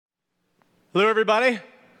Hello, everybody.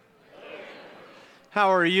 How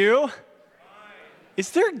are you? Is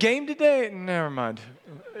there a game today? Never mind.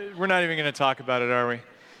 We're not even going to talk about it, are we?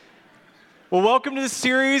 Well, welcome to this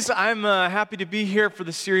series. I'm happy to be here for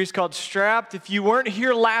the series called Strapped. If you weren't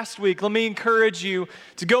here last week, let me encourage you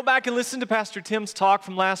to go back and listen to Pastor Tim's talk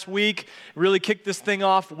from last week. Really kicked this thing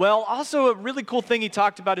off well. Also, a really cool thing he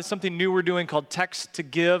talked about is something new we're doing called Text to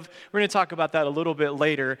Give. We're going to talk about that a little bit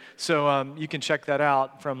later, so you can check that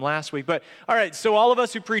out from last week. But all right, so all of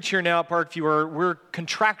us who preach here now at Parkview we're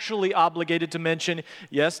contractually obligated to mention,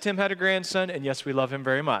 yes, Tim had a grandson, and yes, we love him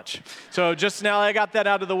very much. So just now I got that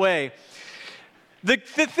out of the way. The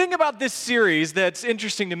thing about this series that's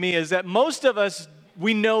interesting to me is that most of us,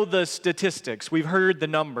 we know the statistics. We've heard the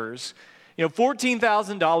numbers. You know,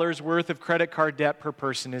 $14,000 worth of credit card debt per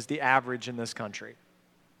person is the average in this country.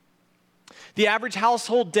 The average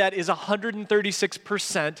household debt is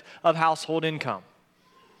 136% of household income.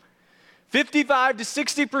 55 to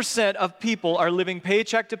 60% of people are living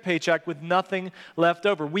paycheck to paycheck with nothing left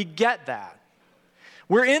over. We get that.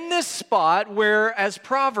 We're in this spot where, as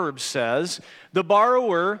Proverbs says, the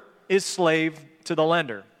borrower is slave to the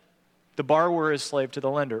lender. The borrower is slave to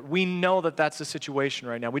the lender. We know that that's the situation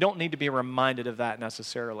right now. We don't need to be reminded of that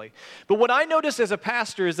necessarily. But what I notice as a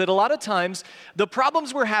pastor is that a lot of times the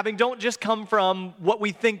problems we're having don't just come from what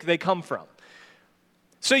we think they come from.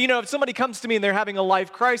 So, you know, if somebody comes to me and they're having a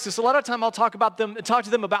life crisis, a lot of time I'll talk to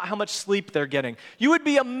them about how much sleep they're getting. You would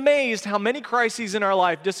be amazed how many crises in our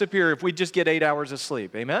life disappear if we just get 8 hours of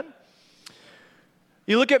sleep. Amen?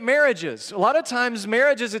 You look at marriages. A lot of times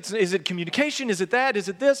marriages, is it communication? Is it that? Is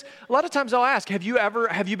it this? A lot of times I'll ask, have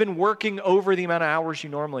you been working over the amount of hours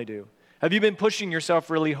you normally do? Have you been pushing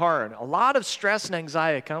yourself really hard? A lot of stress and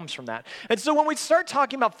anxiety comes from that. And so when we start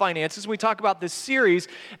talking about finances, we talk about this series,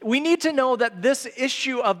 we need to know that this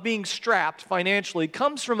issue of being strapped financially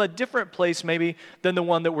comes from a different place maybe than the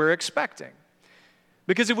one that we're expecting.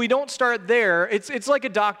 Because if we don't start there, it's like a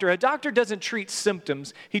doctor. A doctor doesn't treat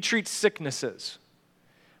symptoms, he treats sicknesses.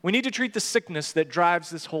 We need to treat the sickness that drives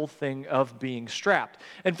this whole thing of being strapped.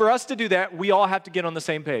 And for us to do that, we all have to get on the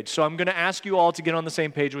same page. So I'm going to ask you all to get on the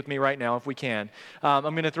same page with me right now if we can. I'm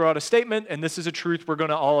going to throw out a statement, and this is a truth we're going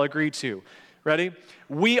to all agree to. Ready?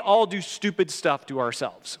 We all do stupid stuff to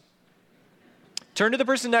ourselves. Turn to the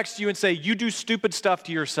person next to you and say, you do stupid stuff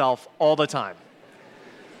to yourself all the time.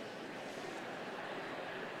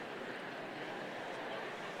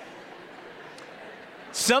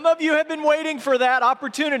 Some of you have been waiting for that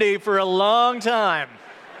opportunity for a long time.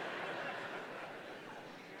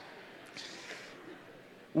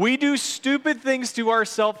 We do stupid things to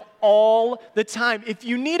ourselves all the time. If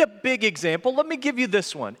you need a big example, let me give you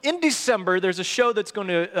this one. In December, there's a show that's going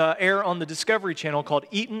to air on the Discovery Channel called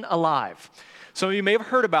Eaten Alive. Some of you may have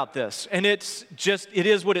heard about this, and it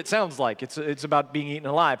is what it sounds like. It's about being eaten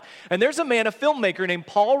alive. And there's a filmmaker named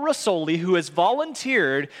Paul Russoli, who has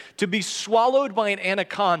volunteered to be swallowed by an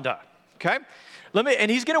anaconda, okay? And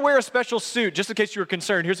he's going to wear a special suit, just in case you were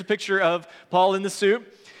concerned. Here's a picture of Paul in the suit.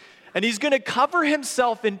 And he's going to cover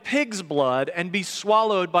himself in pig's blood and be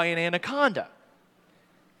swallowed by an anaconda.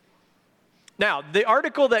 Now, the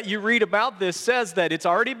article that you read about this says that it's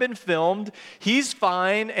already been filmed, he's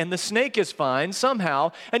fine, and the snake is fine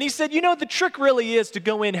somehow. And he said, you know, the trick really is to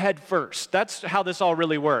go in head first. That's how this all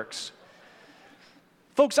really works.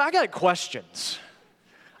 Folks, I got questions.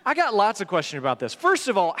 I got lots of questions about this. First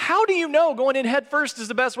of all, how do you know going in head first is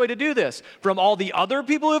the best way to do this? From all the other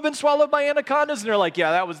people who have been swallowed by anacondas, and they're like,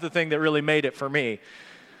 yeah, that was the thing that really made it for me.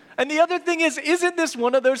 And the other thing is, isn't this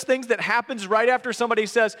one of those things that happens right after somebody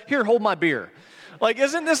says, here, hold my beer? Like,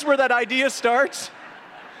 isn't this where that idea starts?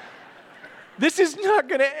 This is not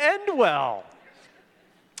going to end well.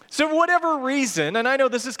 So for whatever reason, and I know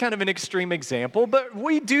this is kind of an extreme example, but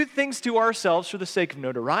we do things to ourselves for the sake of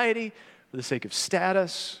notoriety, for the sake of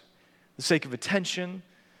status, the sake of attention,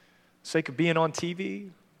 the sake of being on TV.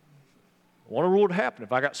 I wonder what would happen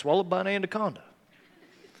if I got swallowed by an anaconda.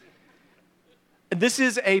 And this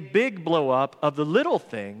is a big blow up of the little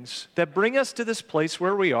things that bring us to this place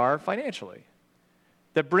where we are financially.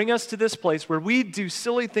 That bring us to this place where we do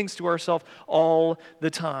silly things to ourselves all the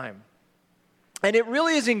time. And it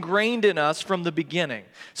really is ingrained in us from the beginning.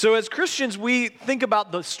 So as Christians, we think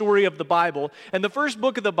about the story of the Bible, and the first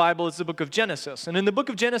book of the Bible is the book of Genesis. And in the book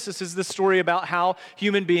of Genesis is the story about how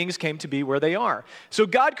human beings came to be where they are. So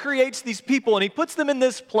God creates these people, and he puts them in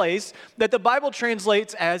this place that the Bible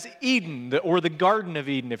translates as Eden, or the Garden of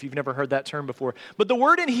Eden, if you've never heard that term before. But the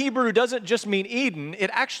word in Hebrew doesn't just mean Eden, it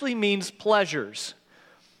actually means pleasures,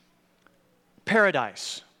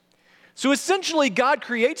 paradise. So essentially, God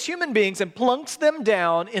creates human beings and plunks them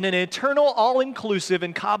down in an eternal, all-inclusive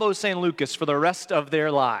in Cabo San Lucas for the rest of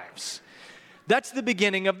their lives. That's the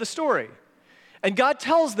beginning of the story. And God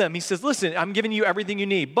tells them, he says, listen, I'm giving you everything you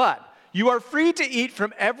need, but you are free to eat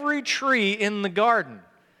from every tree in the garden.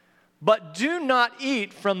 But do not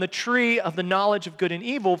eat from the tree of the knowledge of good and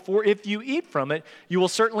evil, for if you eat from it, you will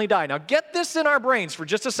certainly die. Now get this in our brains for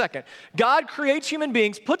just a second. God creates human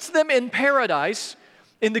beings, puts them in paradise,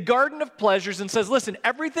 in the garden of pleasures, and says, listen,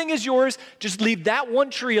 everything is yours, just leave that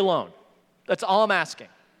one tree alone. That's all I'm asking.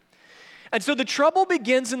 And so the trouble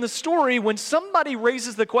begins in the story when somebody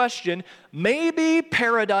raises the question, maybe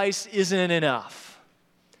paradise isn't enough.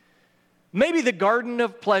 Maybe the garden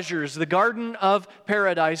of pleasures, the garden of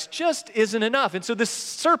paradise just isn't enough. And so this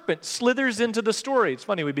serpent slithers into the story. It's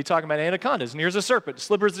funny, we'd be talking about anacondas, and here's a serpent,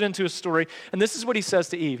 slithers into a story, and this is what he says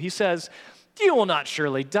to Eve. He says, you will not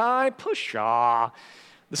surely die, pshaw.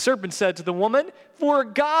 The serpent said to the woman, for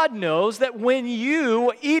God knows that when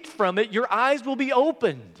you eat from it, your eyes will be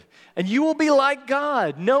opened, and you will be like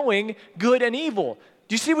God, knowing good and evil.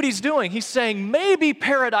 Do you see what he's doing? He's saying, maybe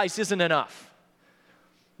paradise isn't enough.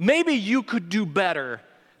 Maybe you could do better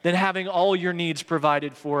than having all your needs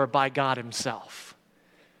provided for by God himself.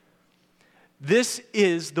 This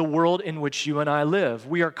is the world in which you and I live.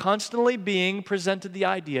 We are constantly being presented the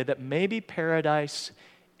idea that maybe paradise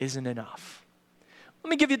isn't enough. Let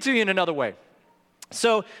me give it to you in another way.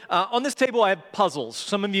 So on this table, I have puzzles.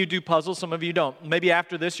 Some of you do puzzles, some of you don't. Maybe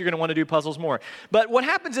after this, you're going to want to do puzzles more. But what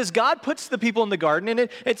happens is God puts the people in the garden, and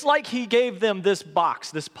it's like he gave them this box,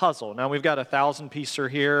 this puzzle. Now, we've got a 1,000-piecer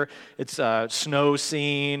here. It's a snow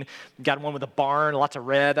scene. We've got one with a barn, lots of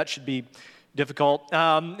red. That should be difficult.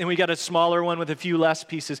 And we got a smaller one with a few less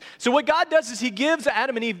pieces. So what God does is he gives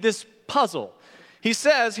Adam and Eve this puzzle. He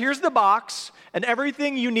says, here's the box, and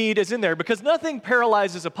everything you need is in there, because nothing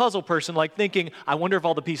paralyzes a puzzle person like thinking, I wonder if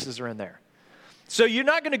all the pieces are in there. So you're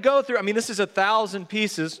not going to go through, this is 1,000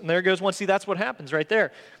 pieces, and there goes one. See, that's what happens right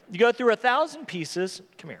there. You go through 1,000 pieces,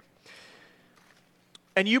 come here,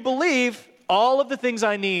 and you believe all of the things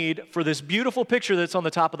I need for this beautiful picture that's on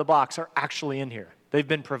the top of the box are actually in here. They've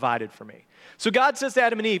been provided for me. So God says to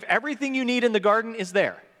Adam and Eve, everything you need in the garden is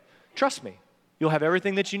there. Trust me. You'll have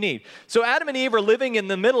everything that you need. So Adam and Eve are living in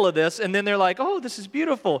the middle of this, and then they're like, oh, this is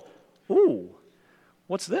beautiful. Ooh,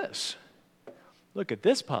 what's this? Look at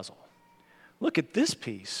this puzzle. Look at this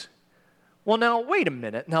piece. Well, now, wait a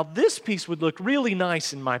minute. Now, this piece would look really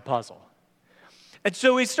nice in my puzzle. And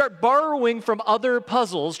so we start borrowing from other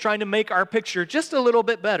puzzles, trying to make our picture just a little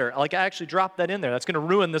bit better. Like, I actually dropped that in there. That's going to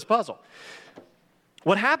ruin this puzzle.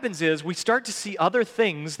 What happens is we start to see other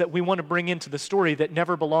things that we want to bring into the story that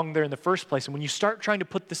never belonged there in the first place. And when you start trying to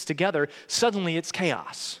put this together, suddenly it's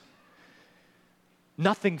chaos.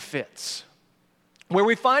 Nothing fits. Where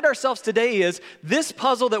we find ourselves today is this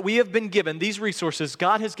puzzle that we have been given, these resources,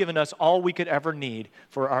 God has given us all we could ever need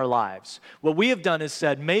for our lives. What we have done is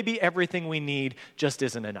said, maybe everything we need just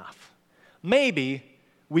isn't enough. Maybe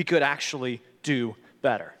we could actually do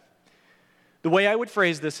better. The way I would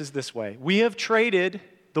phrase this is this way. We have traded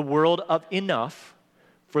the world of enough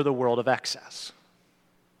for the world of excess.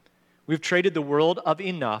 We've traded the world of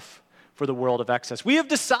enough for the world of excess. We have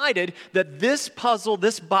decided that this puzzle,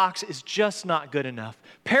 this box is just not good enough.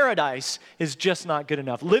 Paradise is just not good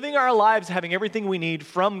enough. Living our lives having everything we need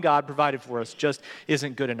from God provided for us just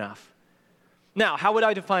isn't good enough. Now, how would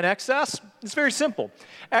I define excess? It's very simple.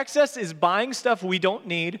 Excess is buying stuff we don't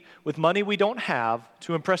need with money we don't have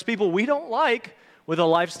to impress people we don't like with a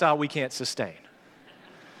lifestyle we can't sustain.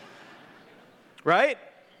 Right?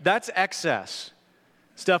 That's excess.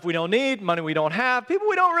 Stuff we don't need, money we don't have, people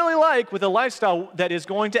we don't really like with a lifestyle that is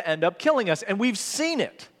going to end up killing us. And we've seen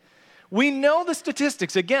it. We know the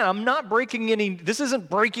statistics. Again, I'm not breaking this isn't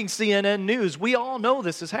breaking CNN news. We all know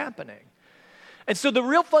this is happening. And so the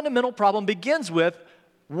real fundamental problem begins with,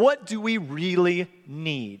 what do we really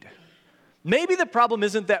need? Maybe the problem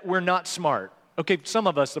isn't that we're not smart. Okay, some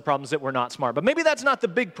of us, the problem is that we're not smart. But maybe that's not the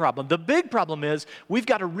big problem. The big problem is we've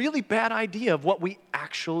got a really bad idea of what we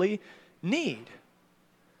actually need.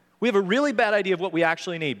 We have a really bad idea of what we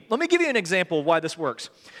actually need. Let me give you an example of why this works.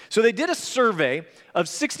 So they did a survey of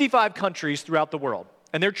 65 countries throughout the world.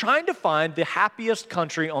 And they're trying to find the happiest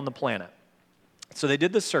country on the planet. So they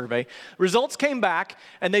did this survey. Results came back,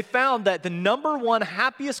 and they found that the number one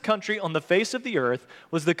happiest country on the face of the earth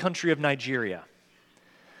was the country of Nigeria.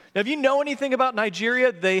 Now, if you know anything about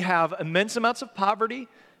Nigeria, they have immense amounts of poverty,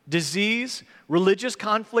 disease, religious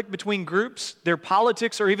conflict between groups. Their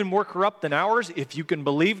politics are even more corrupt than ours, if you can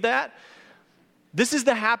believe that. This is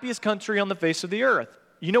the happiest country on the face of the earth.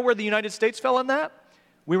 You know where the United States fell in that?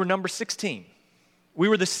 We were number 16. We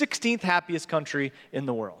were the 16th happiest country in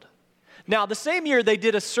the world. Now, the same year, they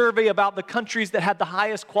did a survey about the countries that had the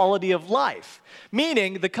highest quality of life,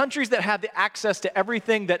 meaning the countries that have the access to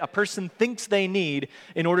everything that a person thinks they need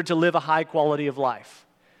in order to live a high quality of life.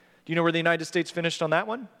 Do you know where the United States finished on that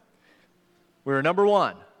one? We were number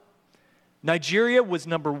 1. Nigeria was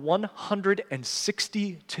number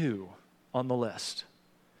 162 on the list.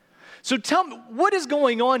 So tell me, what is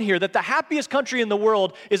going on here that the happiest country in the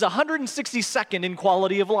world is 162nd in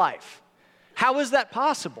quality of life? How is that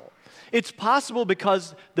possible? It's possible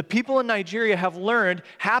because the people in Nigeria have learned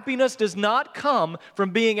happiness does not come from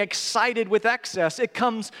being excited with excess. It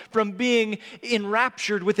comes from being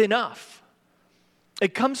enraptured with enough.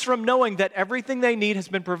 It comes from knowing that everything they need has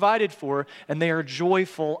been provided for, and they are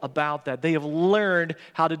joyful about that. They have learned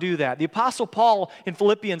how to do that. The Apostle Paul in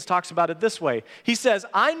Philippians talks about it this way. He says,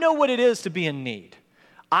 I know what it is to be in need.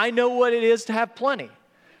 I know what it is to have plenty.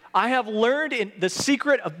 I have learned in the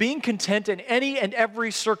secret of being content in any and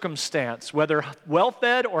every circumstance, whether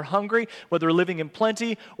well-fed or hungry, whether living in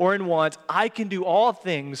plenty or in want. I can do all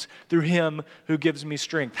things through him who gives me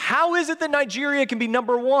strength. How is it that Nigeria can be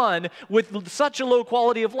number 1 with such a low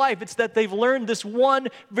quality of life? It's that they've learned this one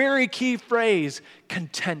very key phrase,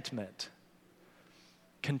 contentment.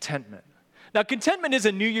 Contentment. Now, contentment is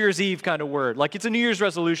a New Year's Eve kind of word. Like it's a New Year's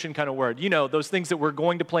resolution kind of word. You know, those things that we're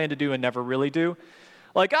going to plan to do and never really do.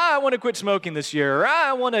 Like, I want to quit smoking this year, or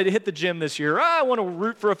I want to hit the gym this year, or I want to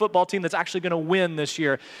root for a football team that's actually going to win this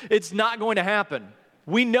year. It's not going to happen.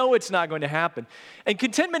 We know it's not going to happen. And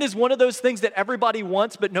contentment is one of those things that everybody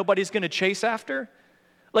wants, but nobody's going to chase after.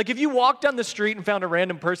 Like, if you walk down the street and found a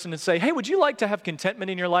random person and say, hey, would you like to have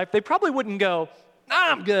contentment in your life? They probably wouldn't go,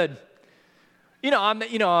 I'm good.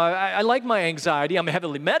 I like my anxiety. I'm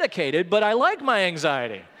heavily medicated, but I like my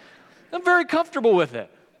anxiety. I'm very comfortable with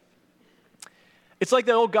it. It's like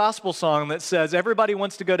the old gospel song that says, everybody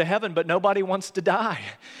wants to go to heaven, but nobody wants to die.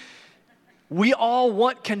 We all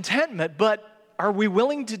want contentment, but are we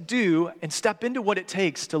willing to do and step into what it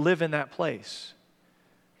takes to live in that place?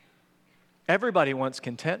 Everybody wants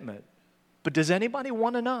contentment, but does anybody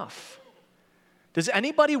want enough? Does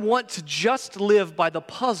anybody want to just live by the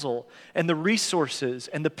puzzle and the resources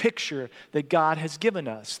and the picture that God has given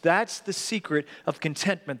us? That's the secret of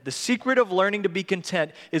contentment. The secret of learning to be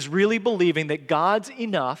content is really believing that God's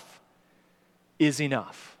enough is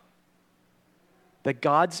enough. That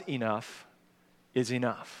God's enough is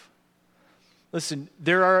enough. Listen,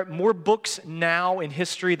 there are more books now in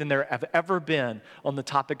history than there have ever been on the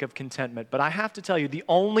topic of contentment. But I have to tell you, the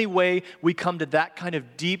only way we come to that kind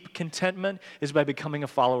of deep contentment is by becoming a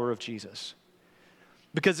follower of Jesus.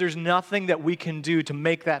 Because there's nothing that we can do to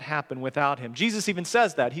make that happen without him. Jesus even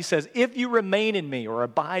says that. He says, if you remain in me or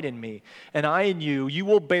abide in me, and I in you, you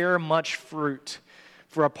will bear much fruit.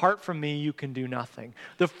 For apart from me, you can do nothing.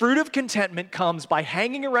 The fruit of contentment comes by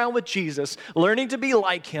hanging around with Jesus, learning to be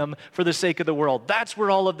like him for the sake of the world. That's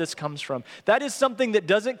where all of this comes from. That is something that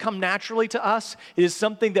doesn't come naturally to us. It is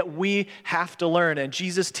something that we have to learn. And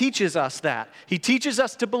Jesus teaches us that. He teaches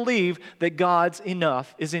us to believe that God's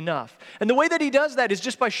enough is enough. And the way that he does that is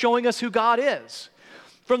just by showing us who God is.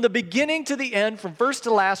 From the beginning to the end, from first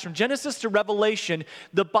to last, from Genesis to Revelation,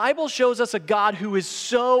 the Bible shows us a God who is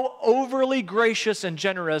so overly gracious and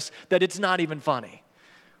generous that it's not even funny.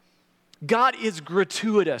 God is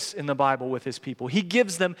gratuitous in the Bible with his people. He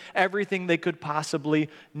gives them everything they could possibly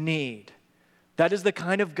need. That is the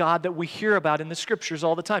kind of God that we hear about in the scriptures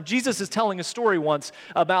all the time. Jesus is telling a story once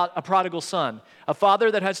about a prodigal son, a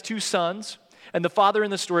father that has 2 sons, and the father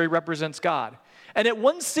in the story represents God. And at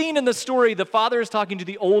one scene in the story, the father is talking to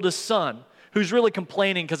the oldest son, who's really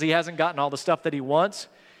complaining because he hasn't gotten all the stuff that he wants.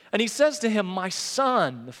 And he says to him, my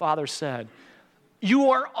son, the father said,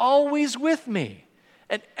 you are always with me,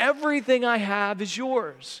 and everything I have is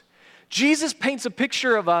yours. Jesus paints a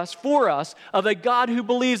picture of us, for us, of a God who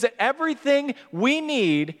believes that everything we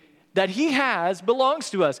need that he has belongs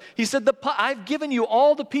to us. He said, I've given you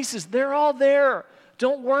all the pieces. They're all there.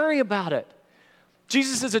 Don't worry about it.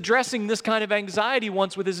 Jesus is addressing this kind of anxiety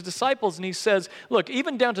once with his disciples, and he says, look,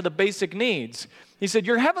 even down to the basic needs. He said,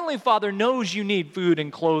 your heavenly Father knows you need food and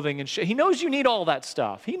clothing, and he knows you need all that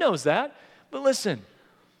stuff. He knows that. But listen,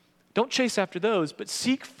 don't chase after those, but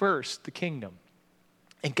seek first the kingdom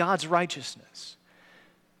and God's righteousness.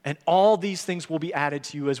 And all these things will be added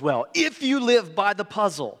to you as well. If you live by the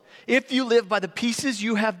puzzle, if you live by the pieces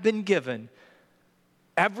you have been given,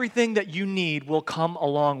 everything that you need will come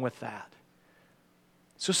along with that.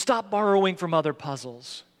 So stop borrowing from other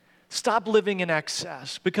puzzles. Stop living in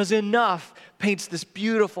excess, because enough paints this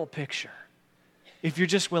beautiful picture if you're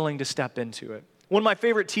just willing to step into it. One of my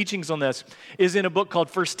favorite teachings on this is in a book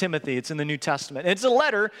called 1 Timothy. It's in the New Testament. And it's a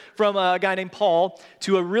letter from a guy named Paul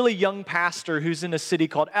to a really young pastor who's in a city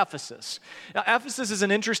called Ephesus. Now, Ephesus is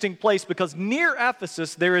an interesting place because near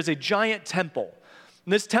Ephesus, there is a giant temple.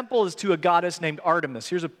 And this temple is to a goddess named Artemis.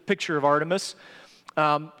 Here's a picture of Artemis.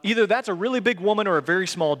 Either that's a really big woman or a very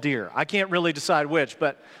small deer. I can't really decide which,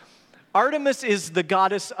 but Artemis is the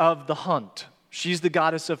goddess of the hunt. She's the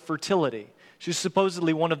goddess of fertility. She's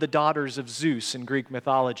supposedly one of the daughters of Zeus in Greek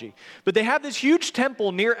mythology. But they have this huge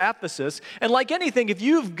temple near Ephesus, and like anything, if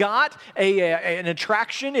you've got an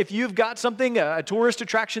attraction, if you've got something, a tourist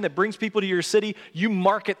attraction that brings people to your city, you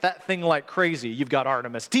market that thing like crazy. You've got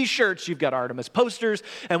Artemis t-shirts, you've got Artemis posters,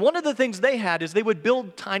 and one of the things they had is they would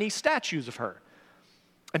build tiny statues of her.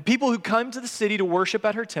 And people who come to the city to worship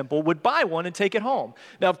at her temple would buy one and take it home.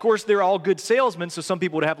 Now, of course, they're all good salesmen, so some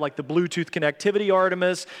people would have like the Bluetooth connectivity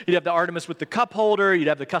Artemis. You'd have the Artemis with the cup holder. You'd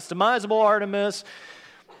have the customizable Artemis.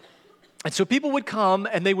 And so people would come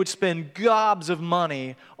and they would spend gobs of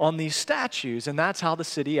money on these statues, and that's how the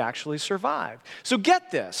city actually survived. So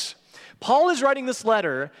get this. Paul is writing this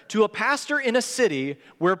letter to a pastor in a city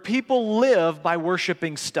where people live by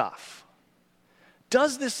worshiping stuff.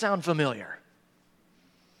 Does this sound familiar?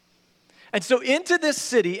 And so into this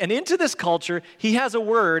city and into this culture, he has a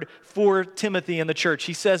word for Timothy and the church.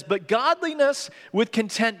 He says, "But godliness with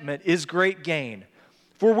contentment is great gain.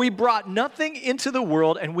 For we brought nothing into the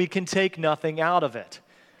world, and we can take nothing out of it.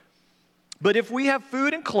 But if we have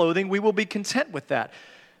food and clothing, we will be content with that.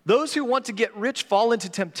 Those who want to get rich fall into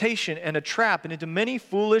temptation and a trap and into many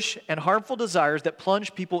foolish and harmful desires that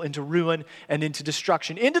plunge people into ruin and into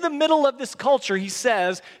destruction." Into the middle of this culture, he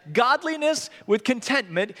says, godliness with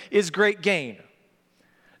contentment is great gain.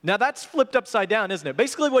 Now that's flipped upside down, isn't it?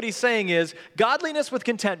 Basically what he's saying is, godliness with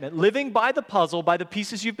contentment, living by the puzzle, by the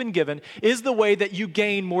pieces you've been given, is the way that you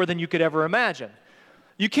gain more than you could ever imagine.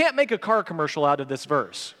 You can't make a car commercial out of this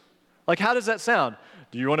verse. Like, how does that sound?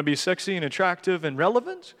 Do you want to be sexy and attractive and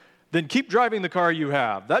relevant? Then keep driving the car you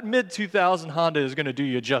have. That mid-2000 Honda is going to do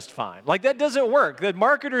you just fine. Like, that doesn't work. The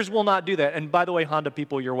marketers will not do that. And by the way, Honda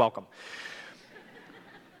people, you're welcome.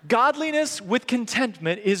 Godliness with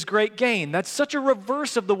contentment is great gain. That's such a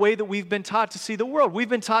reverse of the way that we've been taught to see the world. We've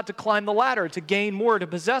been taught to climb the ladder, to gain more, to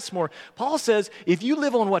possess more. Paul says, if you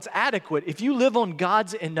live on what's adequate, if you live on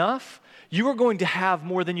God's enough, you are going to have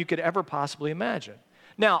more than you could ever possibly imagine.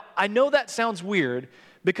 Now, I know that sounds weird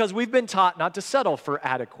because we've been taught not to settle for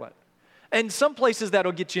adequate. And some places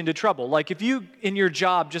that'll get you into trouble. Like if you, in your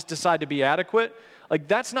job, just decide to be adequate, like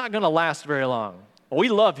that's not going to last very long. We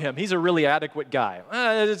love him. He's a really adequate guy.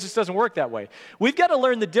 It just doesn't work that way. We've got to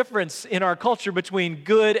learn the difference in our culture between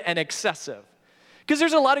good and excessive. Because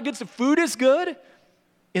there's a lot of good stuff. Food is good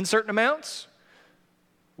in certain amounts.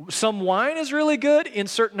 Some wine is really good in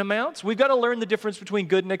certain amounts. We've got to learn the difference between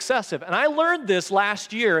good and excessive. And I learned this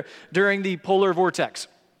last year during the polar vortex.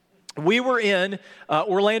 We were in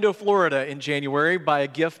Orlando, Florida in January by a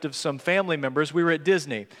gift of some family members. We were at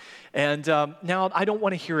Disney. And now I don't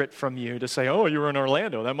want to hear it from you to say, oh, you were in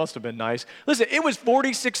Orlando. That must have been nice. Listen, it was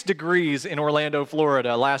 46 degrees in Orlando,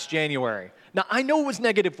 Florida last January. Now, I know it was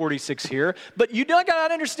negative 46 here, but you got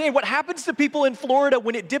to understand what happens to people in Florida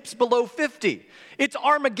when it dips below 50. It's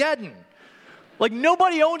Armageddon. Like,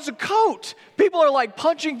 nobody owns a coat. People are like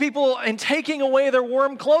punching people and taking away their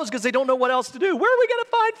warm clothes because they don't know what else to do. Where are we going to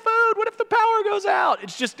find food? What if the power goes out?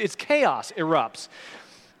 It's chaos erupts.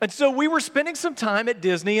 And so we were spending some time at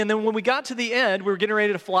Disney, and then when we got to the end, we were getting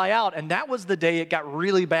ready to fly out, and that was the day it got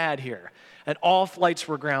really bad here, and all flights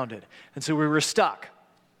were grounded. And so we were stuck.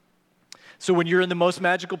 So when you're in the most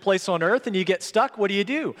magical place on earth and you get stuck, what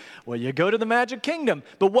do? Well, you go to the Magic Kingdom.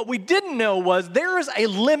 But what we didn't know was there is a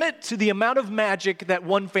limit to the amount of magic that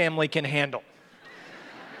one family can handle.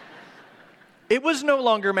 It was no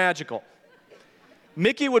longer magical.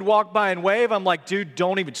 Mickey would walk by and wave. I'm like, dude,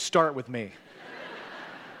 don't even start with me.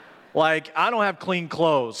 Like, I don't have clean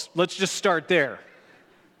clothes. Let's just start there.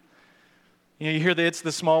 You know, you hear the It's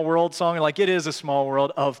the Small World song, and like, it is a small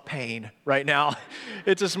world of pain right now.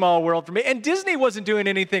 It's a small world for me. And Disney wasn't doing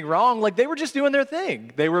anything wrong. Like, they were just doing their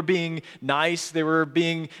thing. They were being nice. They were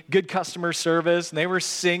being good customer service. And they were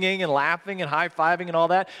singing and laughing and high-fiving and all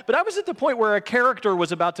that. But I was at the point where a character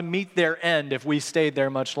was about to meet their end if we stayed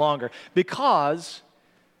there much longer. Because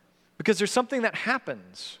there's something that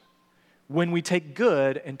happens when we take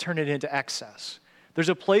good and turn it into excess. There's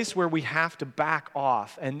a place where we have to back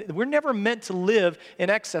off, and we're never meant to live in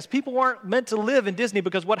excess. People aren't meant to live in Disney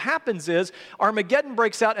because what happens is Armageddon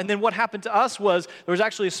breaks out, and then what happened to us was there was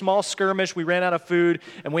actually a small skirmish. We ran out of food,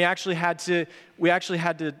 and we actually had to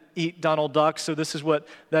eat Donald Duck, so this is what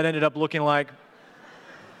that ended up looking like.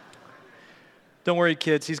 Don't worry,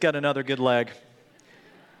 kids, he's got another good leg.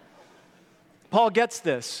 Paul gets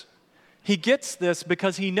this. He gets this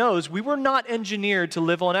because he knows we were not engineered to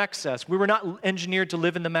live on excess. We were not engineered to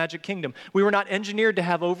live in the magic kingdom. We were not engineered to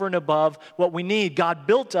have over and above what we need. God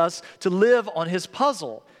built us to live on his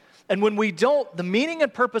puzzle. And when we don't, the meaning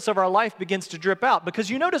and purpose of our life begins to drip out. Because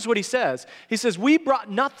you notice what he says. He says, we brought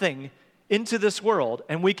nothing into this world,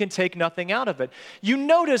 and we can take nothing out of it. You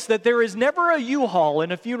notice that there is never a U-Haul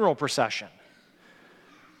in a funeral procession.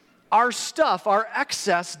 Our stuff, our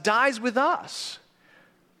excess, dies with us.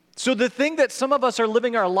 So the thing that some of us are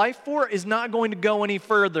living our life for is not going to go any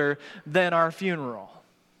further than our funeral.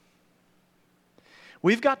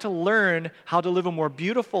 We've got to learn how to live a more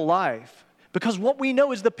beautiful life, because what we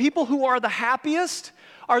know is the people who are the happiest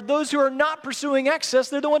are those who are not pursuing excess.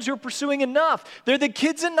 They're the ones who are pursuing enough. They're the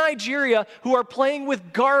kids in Nigeria who are playing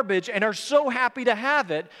with garbage and are so happy to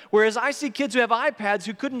have it, whereas I see kids who have iPads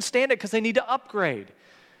who couldn't stand it because they need to upgrade.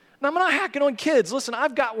 Now, I'm not hacking on kids. Listen,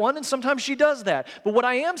 I've got one, and sometimes she does that. But what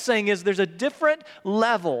I am saying is there's a different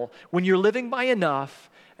level when you're living by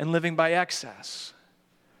enough and living by excess.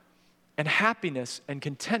 And happiness and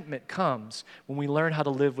contentment comes when we learn how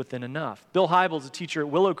to live within enough. Bill Hybels, a teacher at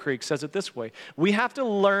Willow Creek, says it this way. We have to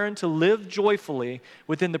learn to live joyfully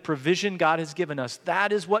within the provision God has given us.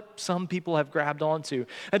 That is what some people have grabbed onto.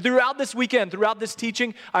 And throughout this weekend, throughout this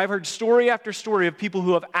teaching, I've heard story after story of people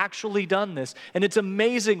who have actually done this. And it's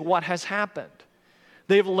amazing what has happened.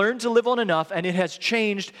 They've learned to live on enough, and it has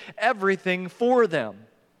changed everything for them.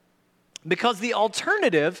 Because the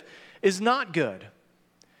alternative is not good.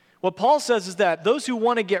 What Paul says is that those who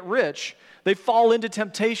want to get rich, they fall into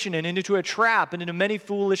temptation and into a trap and into many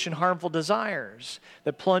foolish and harmful desires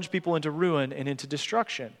that plunge people into ruin and into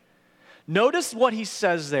destruction. Notice what he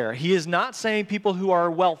says there. He is not saying people who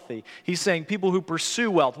are wealthy. He's saying people who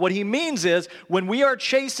pursue wealth. What he means is when we are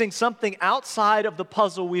chasing something outside of the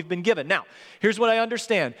puzzle we've been given. Now, here's what I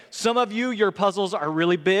understand. Some of you, your puzzles are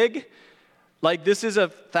really big. Like this is a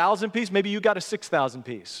 1,000 piece, maybe you got a 6,000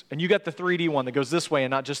 piece, and you got the 3D one that goes this way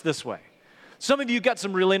and not just this way. Some of you got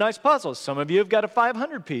some really nice puzzles. Some of you have got a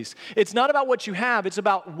 500 piece. It's not about what you have, it's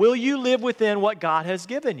about will you live within what God has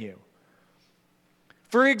given you.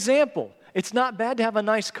 For example, it's not bad to have a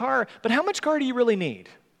nice car, but how much car do you really need?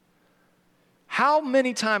 How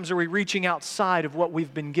many times are we reaching outside of what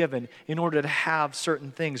we've been given in order to have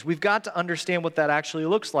certain things? We've got to understand what that actually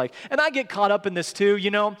looks like. And I get caught up in this too,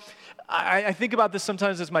 you know. I think about this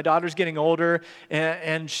sometimes as my daughter's getting older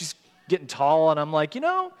and she's getting tall, and I'm like, you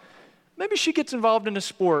know, maybe she gets involved in a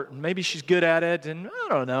sport, and maybe she's good at it, and I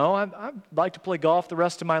don't know, I'd like to play golf the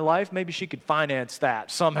rest of my life. Maybe she could finance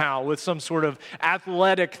that somehow with some sort of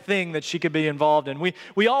athletic thing that she could be involved in.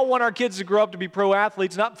 We all want our kids to grow up to be pro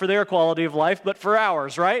athletes, not for their quality of life, but for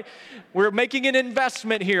ours, right? We're making an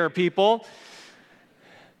investment here, people.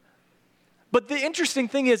 But the interesting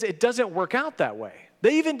thing is it doesn't work out that way.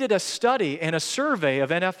 They even did a study and a survey of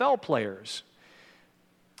NFL players.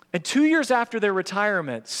 And 2 years after their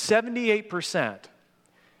retirement, 78%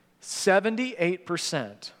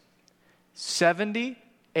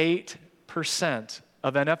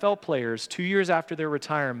 of NFL players 2 years after their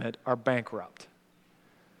retirement are bankrupt.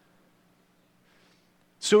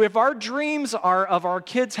 So if our dreams are of our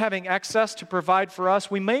kids having excess to provide for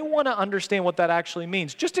us, we may want to understand what that actually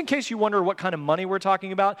means. Just in case you wonder what kind of money we're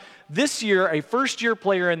talking about, this year, a first-year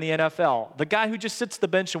player in the NFL, the guy who just sits the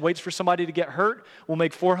bench and waits for somebody to get hurt, will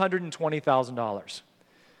make $420,000.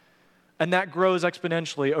 And that grows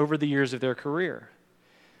exponentially over the years of their career.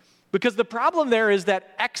 Because the problem there is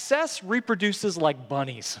that excess reproduces like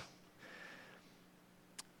bunnies.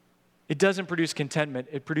 It doesn't produce contentment,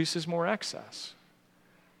 it produces more excess.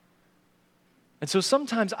 And so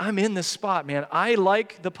sometimes I'm in this spot, man. I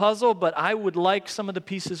like the puzzle, but I would like some of the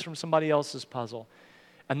pieces from somebody else's puzzle.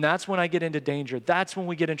 And that's when I get into danger. That's when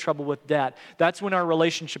we get in trouble with debt. That's when our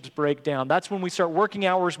relationships break down. That's when we start working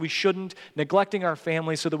hours we shouldn't, neglecting our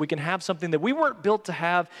family so that we can have something that we weren't built to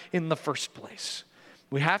have in the first place.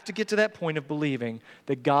 We have to get to that point of believing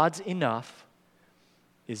that God's enough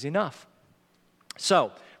is enough.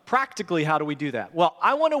 So, practically, how do we do that? Well,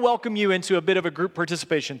 I want to welcome you into a bit of a group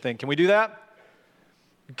participation thing. Can we do that?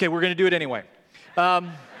 Okay, we're going to do it anyway.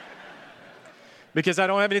 Because I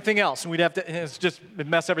don't have anything else, and we'd have to just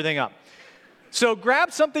mess everything up. So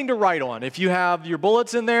grab something to write on. If you have your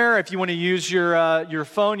bullets in there, if you want to use your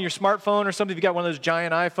phone, your smartphone or something, if you got one of those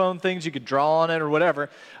giant iPhone things, you could draw on it or whatever.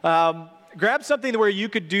 Grab something where you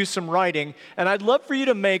could do some writing, and I'd love for you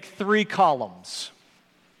to make 3 columns.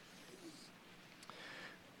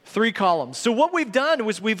 3 columns. So what we've done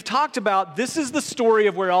was we've talked about this is the story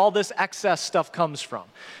of where all this excess stuff comes from.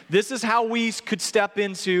 This is how we could step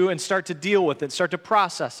into and start to deal with it, start to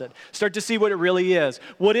process it, start to see what it really is.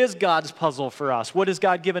 What is God's puzzle for us? What has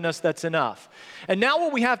God given us that's enough? And now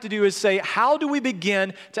what we have to do is say, how do we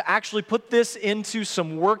begin to actually put this into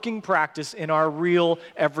some working practice in our real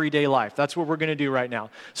everyday life? That's what we're going to do right now.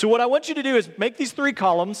 So what I want you to do is make these 3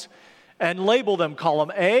 columns and label them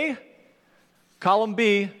column A, column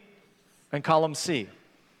B, and column C.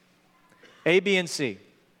 A, B, and C.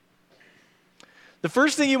 The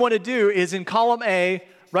first thing you want to do is in column A,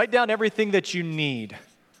 write down everything that you need.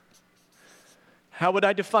 How would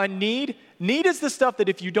I define need? Need is the stuff that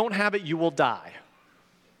if you don't have it, you will die.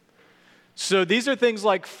 So these are things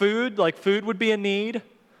like food would be a need.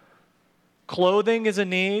 Clothing is a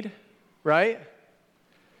need, right?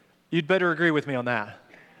 You'd better agree with me on that.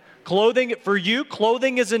 Clothing, for you,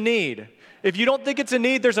 clothing is a need. If you don't think it's a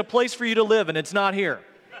need, there's a place for you to live, and it's not here.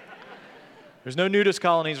 There's no nudist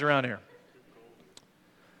colonies around here.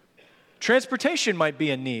 Transportation might be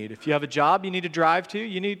a need. If you have a job you need to drive to,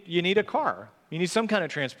 you need a car. You need some kind of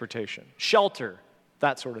transportation. Shelter,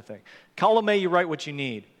 that sort of thing. Column A, you write what you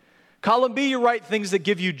need. Column B, you write things that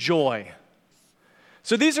give you joy.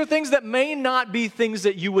 So these are things that may not be things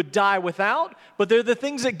that you would die without, but they're the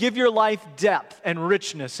things that give your life depth and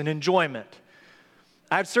richness and enjoyment.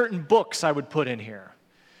 I have certain books I would put in here.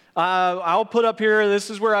 I'll put up here, this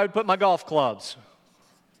is where I would put my golf clubs.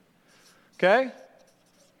 Okay?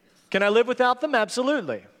 Can I live without them?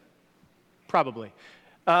 Absolutely. Probably.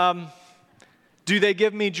 Do they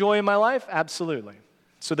give me joy in my life? Absolutely.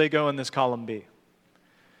 So they go in this column B.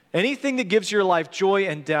 Anything that gives your life joy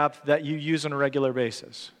and depth that you use on a regular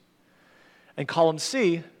basis. And column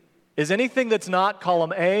C is anything that's not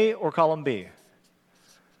column A or column B.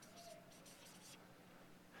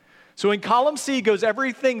 So in column C goes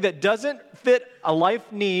everything that doesn't fit a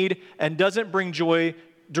life need and doesn't bring joy,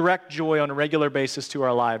 direct joy on a regular basis to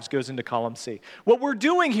our lives, goes into column C. What we're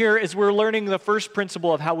doing here is we're learning the first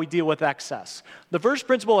principle of how we deal with excess. The first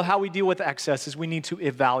principle of how we deal with excess is we need to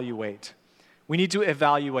evaluate. We need to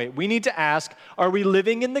evaluate. We need to ask, are we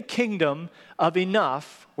living in the kingdom of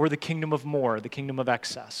enough or the kingdom of more, the kingdom of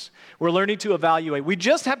excess? We're learning to evaluate. We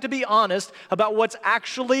just have to be honest about what's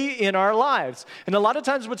actually in our lives. And a lot of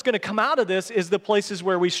times what's going to come out of this is the places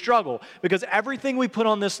where we struggle, because everything we put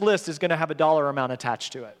on this list is going to have a dollar amount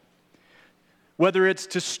attached to it. Whether it's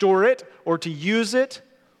to store it or to use it,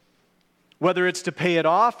 whether it's to pay it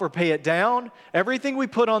off or pay it down, everything we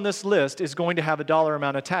put on this list is going to have a dollar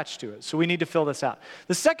amount attached to it. So we need to fill this out.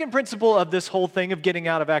 The second principle of this whole thing of getting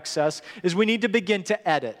out of excess is we need to begin to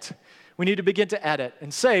edit. We need to begin to edit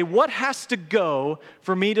and say, what has to go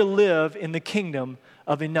for me to live in the kingdom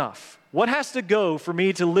of enough? What has to go for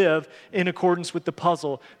me to live in accordance with the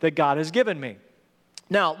puzzle that God has given me?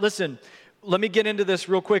 Now, listen, let me get into this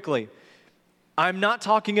real quickly. I'm not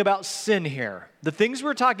talking about sin here. The things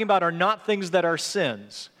we're talking about are not things that are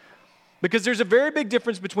sins. Because there's a very big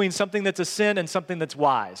difference between something that's a sin and something that's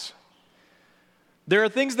wise. There are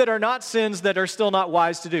things that are not sins that are still not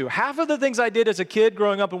wise to do. Half of the things I did as a kid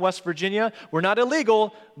growing up in West Virginia were not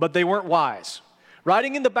illegal, but they weren't wise.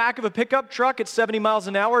 Riding in the back of a pickup truck at 70 miles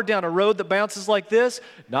an hour down a road that bounces like this,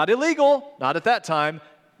 not illegal, not at that time.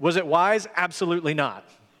 Was it wise? Absolutely not.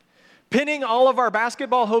 Pinning all of our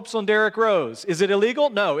basketball hopes on Derrick Rose. Is it illegal?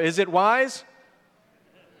 No. Is it wise?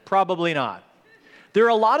 Probably not. There are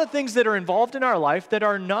a lot of things that are involved in our life that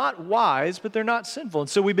are not wise, but they're not sinful. And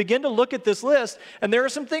so we begin to look at this list, and there are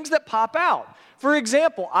some things that pop out. For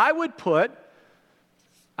example, I would put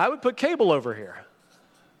cable over here.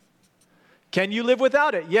 Can you live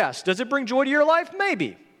without it? Yes. Does it bring joy to your life?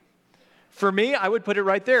 Maybe. For me, I would put it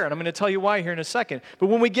right there, and I'm going to tell you why here in a second. But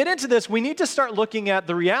when we get into this, we need to start looking at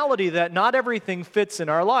the reality that not everything fits in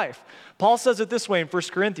our life. Paul says it this way in 1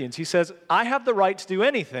 Corinthians. He says, I have the right to do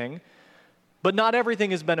anything, but not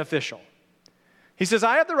everything is beneficial. He says,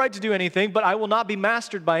 I have the right to do anything, but I will not be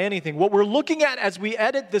mastered by anything. What we're looking at as we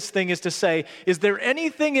edit this thing is to say, is there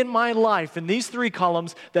anything in my life, in these 3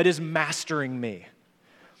 columns, that is mastering me?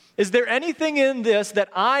 Is there anything in this that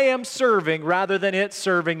I am serving rather than it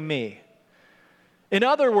serving me? In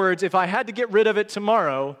other words, if I had to get rid of it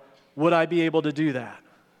tomorrow, would I be able to do that?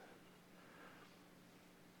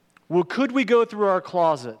 Well, could we go through our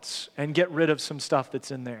closets and get rid of some stuff that's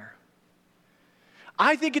in there?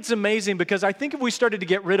 I think it's amazing because I think if we started to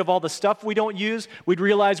get rid of all the stuff we don't use, we'd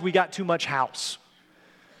realize we got too much house.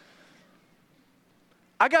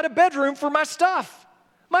 I got a bedroom for my stuff.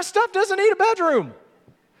 My stuff doesn't need a bedroom.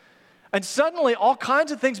 And suddenly, all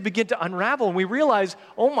kinds of things begin to unravel, and we realize,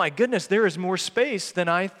 oh my goodness, there is more space than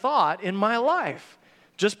I thought in my life.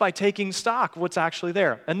 just by taking stock of what's actually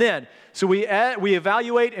there. And then, so we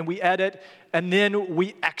evaluate and we edit, and then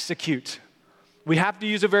we execute. We have to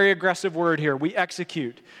use a very aggressive word here. We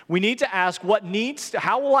execute. We need to ask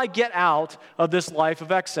how will I get out of this life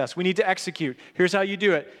of excess? We need to execute. Here's how you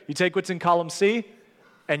do it. You take what's in column C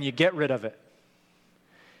and you get rid of it.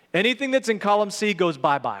 Anything that's in column C goes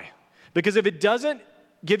bye-bye. Because if it doesn't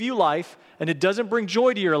give you life and it doesn't bring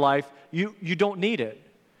joy to your life, you don't need it.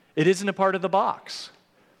 It isn't a part of the box.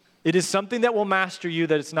 It is something that will master you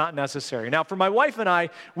that it's not necessary. Now, for my wife and I,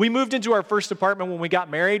 we moved into our first apartment when we got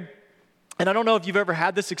married. And I don't know if you've ever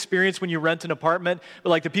had this experience when you rent an apartment, but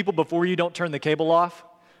like the people before you don't turn the cable off.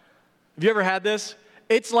 Have you ever had this?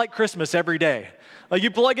 It's like Christmas every day. Like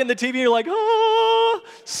you plug in the TV and you're like,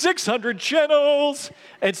 600 channels.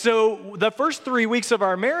 And so the first 3 weeks of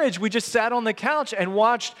our marriage, we just sat on the couch and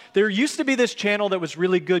watched. There used to be this channel that was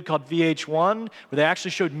really good called VH1, where they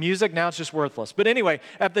actually showed music. Now it's just worthless. But anyway,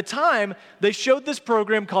 at the time, they showed this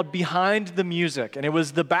program called Behind the Music. And it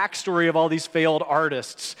was the backstory of all these failed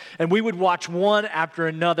artists. And we would watch one after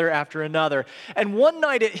another after another. And one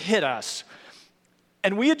night it hit us.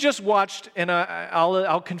 And we had just watched, and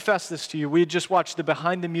I'll confess this to you, we had just watched the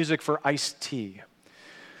Behind the Music for Ice-T.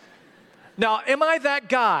 Now, am I that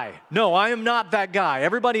guy? No, I am not that guy.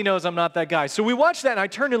 Everybody knows I'm not that guy. So we watched that, and I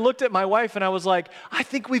turned and looked at my wife, and I was like, I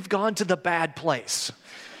think we've gone to the bad place.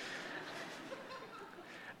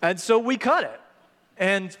 And so we cut it.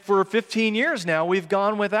 And for 15 years now, we've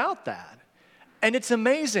gone without that. And it's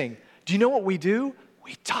amazing. Do you know what we do?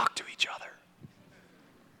 We talk to each other.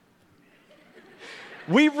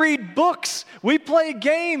 We read books, we play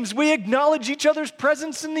games, we acknowledge each other's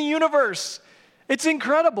presence in the universe. It's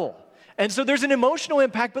incredible. And so there's an emotional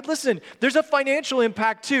impact, but listen, there's a financial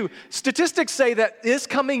impact too. Statistics say that this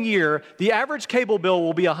coming year, the average cable bill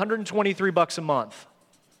will be $123 a month.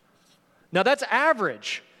 Now that's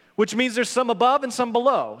average, which means there's some above and some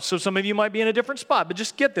below. So some of you might be in a different spot, but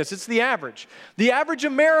just get this, it's the average. The average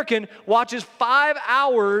American watches 5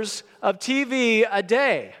 hours of TV a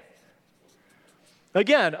day.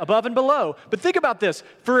 Again, above and below. But think about this.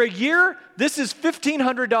 For a year, this is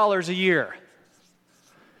 $1,500 a year.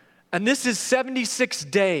 And this is 76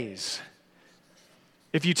 days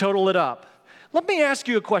if you total it up. Let me ask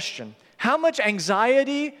you a question. How much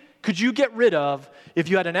anxiety could you get rid of if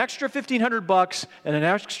you had an extra $1,500 and an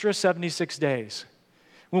extra 76 days?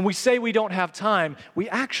 When we say we don't have time, we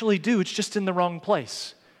actually do. It's just in the wrong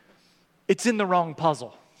place. It's in the wrong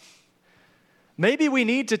puzzle. Maybe we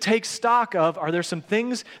need to take stock of, are there some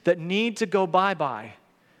things that need to go bye-bye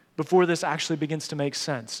before this actually begins to make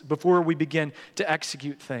sense, before we begin to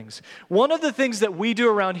execute things? One of the things that we do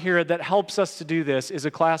around here that helps us to do this is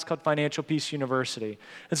a class called Financial Peace University.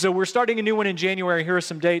 And so we're starting a new one in January. Here are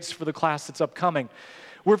some dates for the class that's upcoming.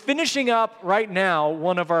 We're finishing up right now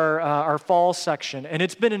one of our fall section, and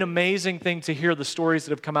it's been an amazing thing to hear the stories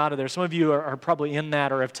that have come out of there. Some of you are probably in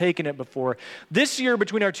that or have taken it before. This year,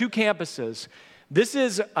 between our two campuses, this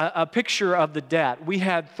is a picture of the debt. We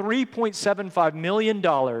had $3.75 million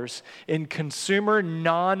in consumer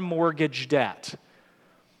non-mortgage debt.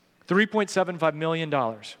 $3.75 million.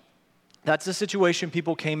 That's the situation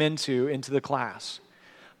people came into the class.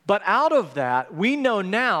 But out of that, we know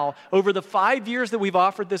now, over the 5 years that we've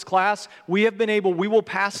offered this class, we will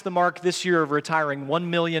pass the mark this year of retiring $1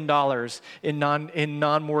 million in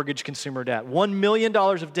non-mortgage consumer debt. $1 million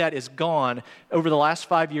of debt is gone over the last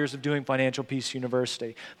 5 years of doing Financial Peace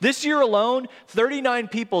University. This year alone, 39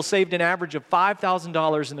 people saved an average of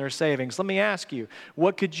 $5,000 in their savings. Let me ask you,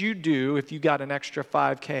 what could you do if you got an extra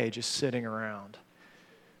 $5K just sitting around?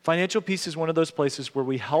 Financial Peace is one of those places where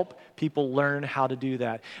we help people learn how to do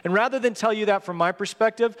that. And rather than tell you that from my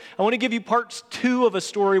perspective, I want to give you part 2 of a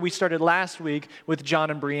story we started last week with John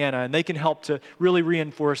and Brianna, and they can help to really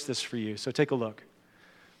reinforce this for you. So take a look.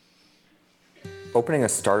 Opening a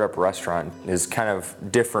startup restaurant is kind of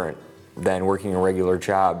different than working a regular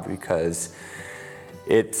job because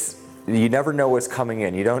you never know what's coming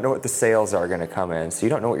in. You don't know what the sales are going to come in, so you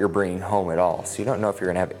don't know what you're bringing home at all. So you don't know if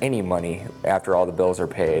you're going to have any money after all the bills are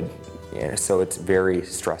paid. So it's very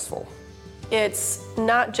stressful. It's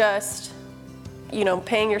not just,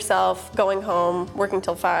 paying yourself, going home, working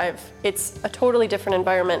till 5. It's a totally different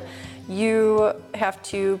environment. You have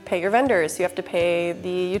to pay your vendors, you have to pay the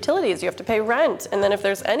utilities, you have to pay rent, and then if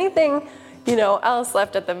there's anything, else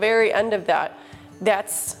left at the very end of that,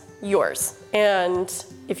 that's yours. And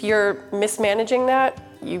if you're mismanaging that,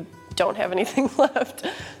 you don't have anything left.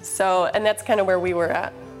 And that's kind of where we were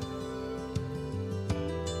at.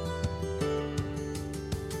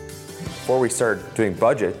 Before we started doing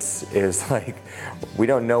budgets, it was like, we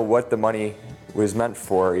don't know what the money was meant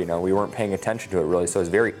for, we weren't paying attention to it really, so it was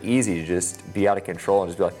very easy to just be out of control and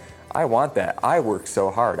just be like, I want that. I worked so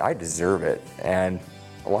hard. I deserve it. And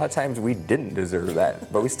a lot of times we didn't deserve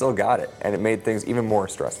that, but we still got it, and it made things even more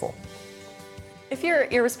stressful. If you're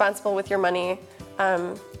irresponsible with your money,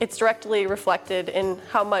 it's directly reflected in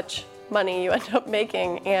how much money you end up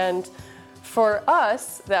making. And for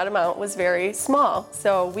us, that amount was very small.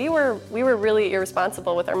 So we were really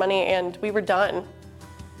irresponsible with our money, and we were done.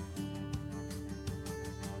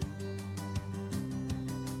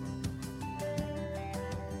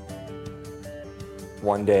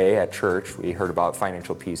 One day at church, we heard about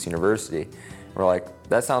Financial Peace University. We're like,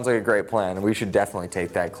 that sounds like a great plan, and we should definitely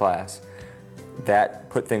take that class. That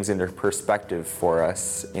put things into perspective for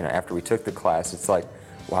us. After we took the class, it's like,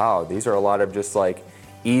 wow, these are a lot of just like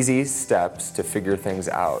easy steps to figure things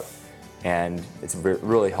out, and it's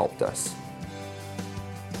really helped us.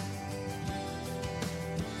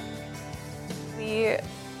 We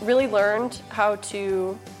really learned how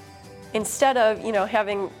to, instead of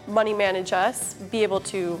having money manage us, be able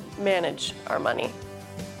to manage our money.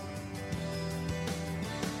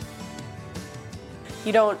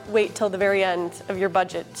 You don't wait till the very end of your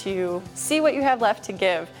budget to see what you have left to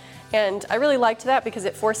give. And I really liked that because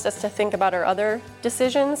it forced us to think about our other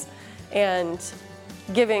decisions, and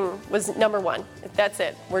giving was number one. That's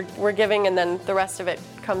it. We're giving, and then the rest of it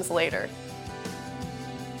comes later.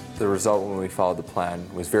 The result when we followed the plan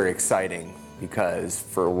was very exciting because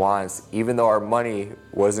for once, even though our money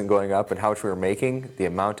wasn't going up and how much we were making, the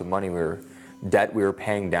amount of money debt we were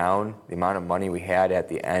paying down, the amount of money we had at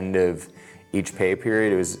the end of each pay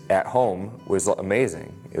period, it was at home, was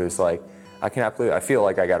amazing. It was like, I cannot believe it. I feel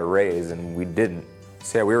like I got a raise and we didn't.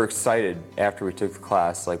 So yeah, we were excited after we took the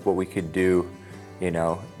class, like what we could do,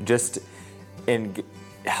 just in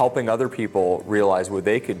helping other people realize what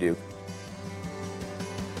they could do.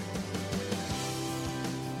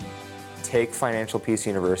 Take Financial Peace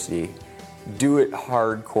University, do it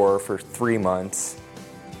hardcore for 3 months.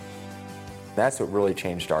 That's what really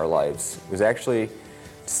changed our lives. It was actually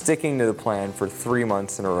sticking to the plan for 3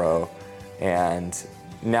 months in a row, and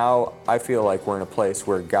now I feel like we're in a place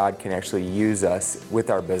where God can actually use us with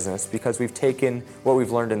our business because we've taken what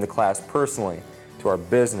we've learned in the class personally to our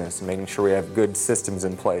business and making sure we have good systems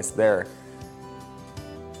in place there.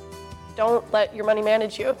 Don't let your money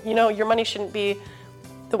manage you. Your money shouldn't be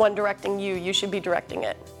the one directing you. You should be directing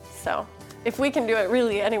it. So if we can do it,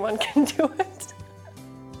 really anyone can do it.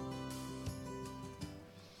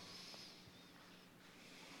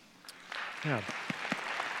 Yeah.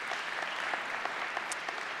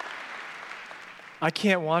 I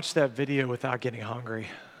can't watch that video without getting hungry.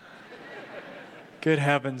 Good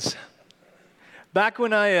heavens. Back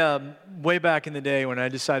when way back in the day when I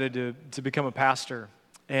decided to become a pastor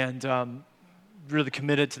and really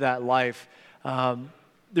committed to that life,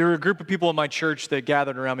 there were a group of people in my church that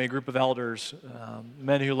gathered around me, a group of elders,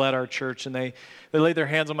 men who led our church, and they laid their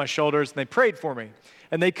hands on my shoulders and they prayed for me.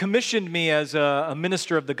 And they commissioned me as a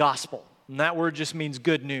minister of the gospel. And that word just means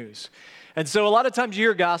good news. And so a lot of times you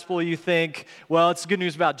hear gospel, you think, well, it's good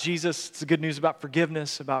news about Jesus, it's good news about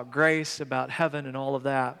forgiveness, about grace, about heaven, and all of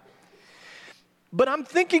that. But I'm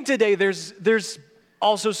thinking today there's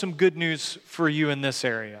also some good news for you in this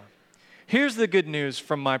area. Here's the good news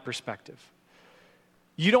from my perspective.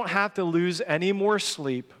 You don't have to lose any more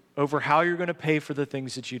sleep over how you're going to pay for the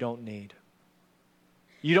things that you don't need.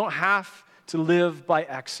 You don't have to live by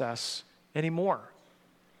excess anymore.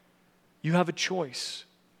 You have a choice.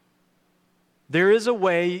 There is a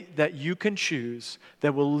way that you can choose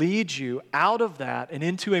that will lead you out of that and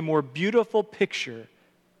into a more beautiful picture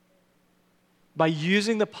by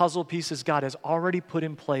using the puzzle pieces God has already put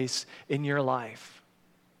in place in your life.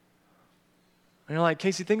 And you're like,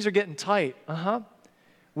 Casey, things are getting tight.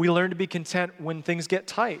 We learn to be content when things get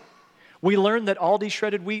tight. We learn that Aldi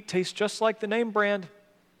shredded wheat tastes just like the name brand,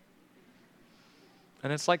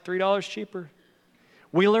 and it's like $3 cheaper.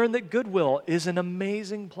 We learn that Goodwill is an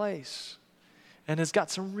amazing place and has got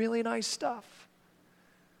some really nice stuff.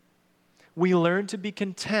 We learn to be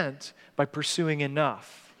content by pursuing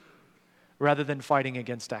enough rather than fighting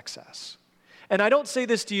against excess. And I don't say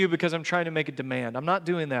this to you because I'm trying to make a demand. I'm not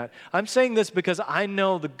doing that. I'm saying this because I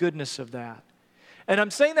know the goodness of that. And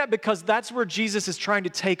I'm saying that because that's where Jesus is trying to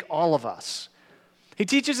take all of us. He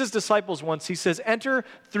teaches his disciples once, he says, enter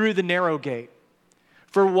through the narrow gate.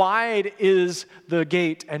 For wide is the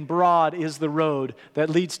gate and broad is the road that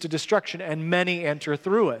leads to destruction, and many enter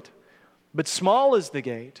through it. But small is the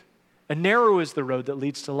gate, and narrow is the road that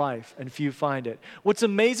leads to life, and few find it. What's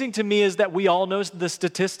amazing to me is that we all know the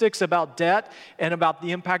statistics about debt and about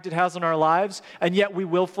the impact it has on our lives, and yet we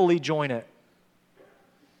willfully join it.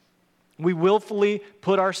 We willfully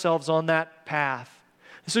put ourselves on that path.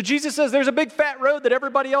 So Jesus says there's a big fat road that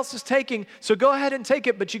everybody else is taking, so go ahead and take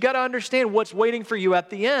it, but you got to understand what's waiting for you at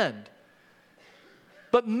the end.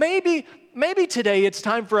 But maybe today it's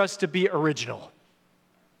time for us to be original.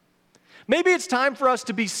 Maybe it's time for us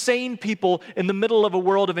to be sane people in the middle of a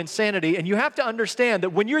world of insanity, and you have to understand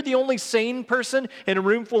that when you're the only sane person in a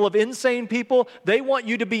room full of insane people, they want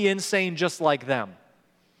you to be insane just like them.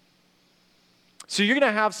 So you're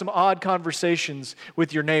going to have some odd conversations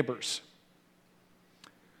with your neighbors.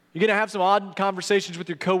 You're going to have some odd conversations with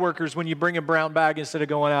your coworkers when you bring a brown bag instead of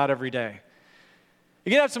going out every day.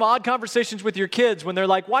 You're going to have some odd conversations with your kids when they're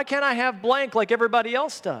like, why can't I have blank like everybody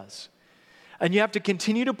else does? And you have to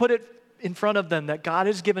continue to put it in front of them that God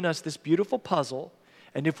has given us this beautiful puzzle,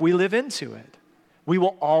 and if we live into it, we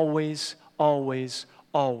will always, always,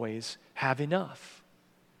 always have enough.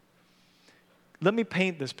 Let me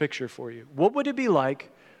paint this picture for you. What would it be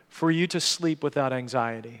like for you to sleep without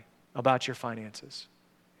anxiety about your finances?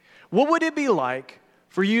 What would it be like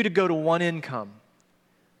for you to go to one income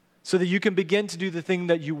so that you can begin to do the thing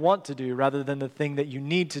that you want to do rather than the thing that you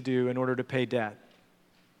need to do in order to pay debt?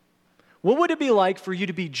 What would it be like for you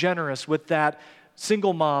to be generous with that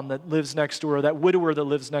single mom that lives next door, that widower that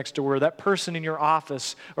lives next door, that person in your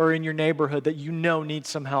office or in your neighborhood that you know needs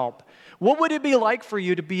some help? What would it be like for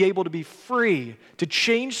you to be able to be free to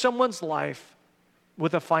change someone's life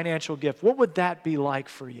with a financial gift? What would that be like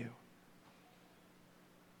for you?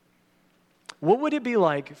 What would it be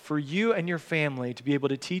like for you and your family to be able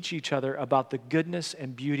to teach each other about the goodness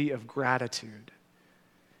and beauty of gratitude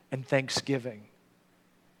and thanksgiving?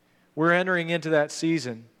 We're entering into that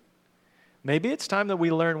season. Maybe it's time that we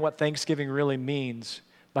learn what Thanksgiving really means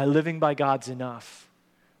by living by God's enough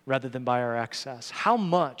rather than by our excess. How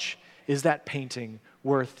much is that painting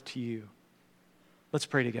worth to you? Let's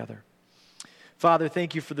pray together. Father,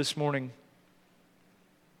 thank you for this morning.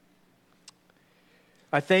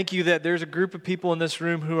 I thank you that there's a group of people in this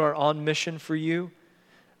room who are on mission for you,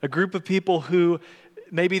 a group of people who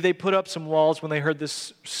maybe they put up some walls when they heard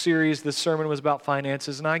this series, this sermon was about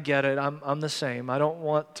finances, and I get it. I'm the same. I don't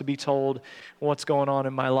want to be told what's going on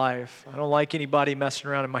in my life. I don't like anybody messing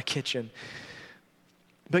around in my kitchen.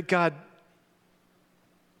 But God,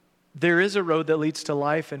 there is a road that leads to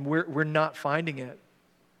life, and we're not finding it.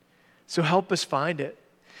 So help us find it.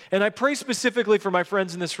 And I pray specifically for my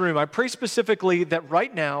friends in this room. I pray specifically that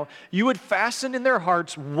right now you would fasten in their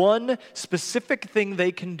hearts one specific thing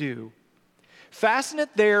they can do. Fasten it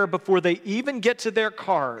there before they even get to their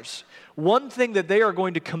cars. One thing that they are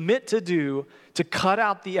going to commit to do to cut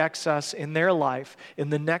out the excess in their life in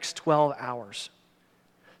the next 12 hours.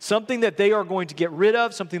 Something that they are going to get rid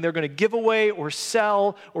of, something they're going to give away or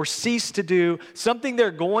sell or cease to do, something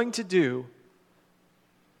they're going to do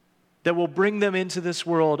that will bring them into this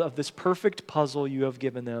world of this perfect puzzle you have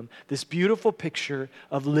given them, this beautiful picture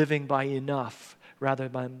of living by enough rather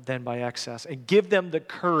than by excess, and give them the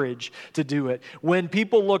courage to do it. When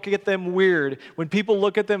people look at them weird, when people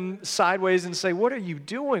look at them sideways and say, what are you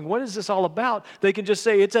doing? What is this all about? They can just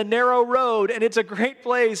say, it's a narrow road and it's a great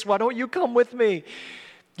place. Why don't you come with me?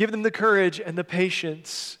 Give them the courage and the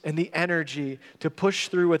patience and the energy to push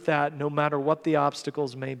through with that no matter what the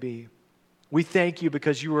obstacles may be. We thank you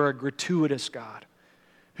because you are a gratuitous God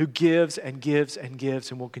who gives and gives and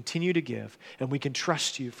gives and will continue to give. And we can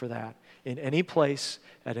trust you for that in any place,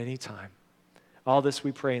 at any time. All this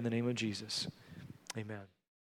we pray in the name of Jesus. Amen.